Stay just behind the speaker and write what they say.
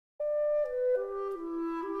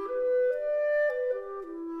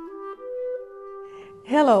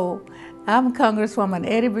Hello, I'm Congresswoman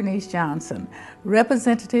Bernice Johnson,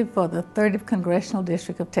 representative for the 30th Congressional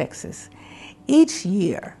District of Texas. Each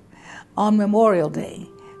year, on Memorial Day,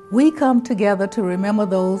 we come together to remember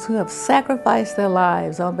those who have sacrificed their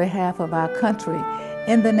lives on behalf of our country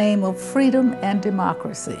in the name of freedom and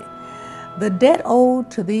democracy. The debt owed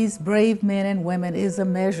to these brave men and women is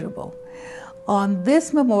immeasurable. On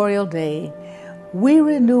this Memorial Day, we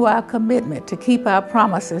renew our commitment to keep our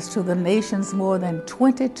promises to the nation's more than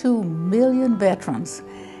 22 million veterans,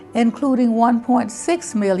 including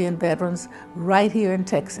 1.6 million veterans right here in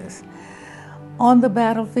Texas. On the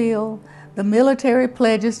battlefield, the military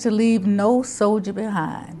pledges to leave no soldier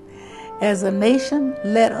behind. As a nation,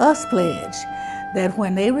 let us pledge that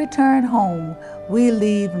when they return home, we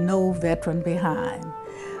leave no veteran behind.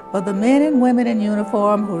 For the men and women in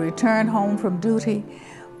uniform who return home from duty,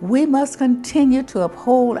 we must continue to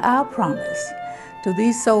uphold our promise to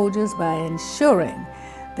these soldiers by ensuring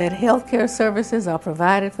that health care services are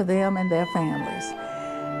provided for them and their families.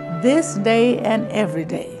 This day and every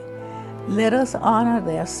day, let us honor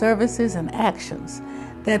their services and actions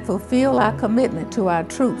that fulfill our commitment to our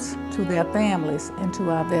troops, to their families, and to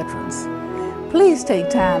our veterans. Please take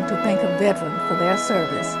time to think of veterans for their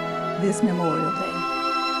service this Memorial Day.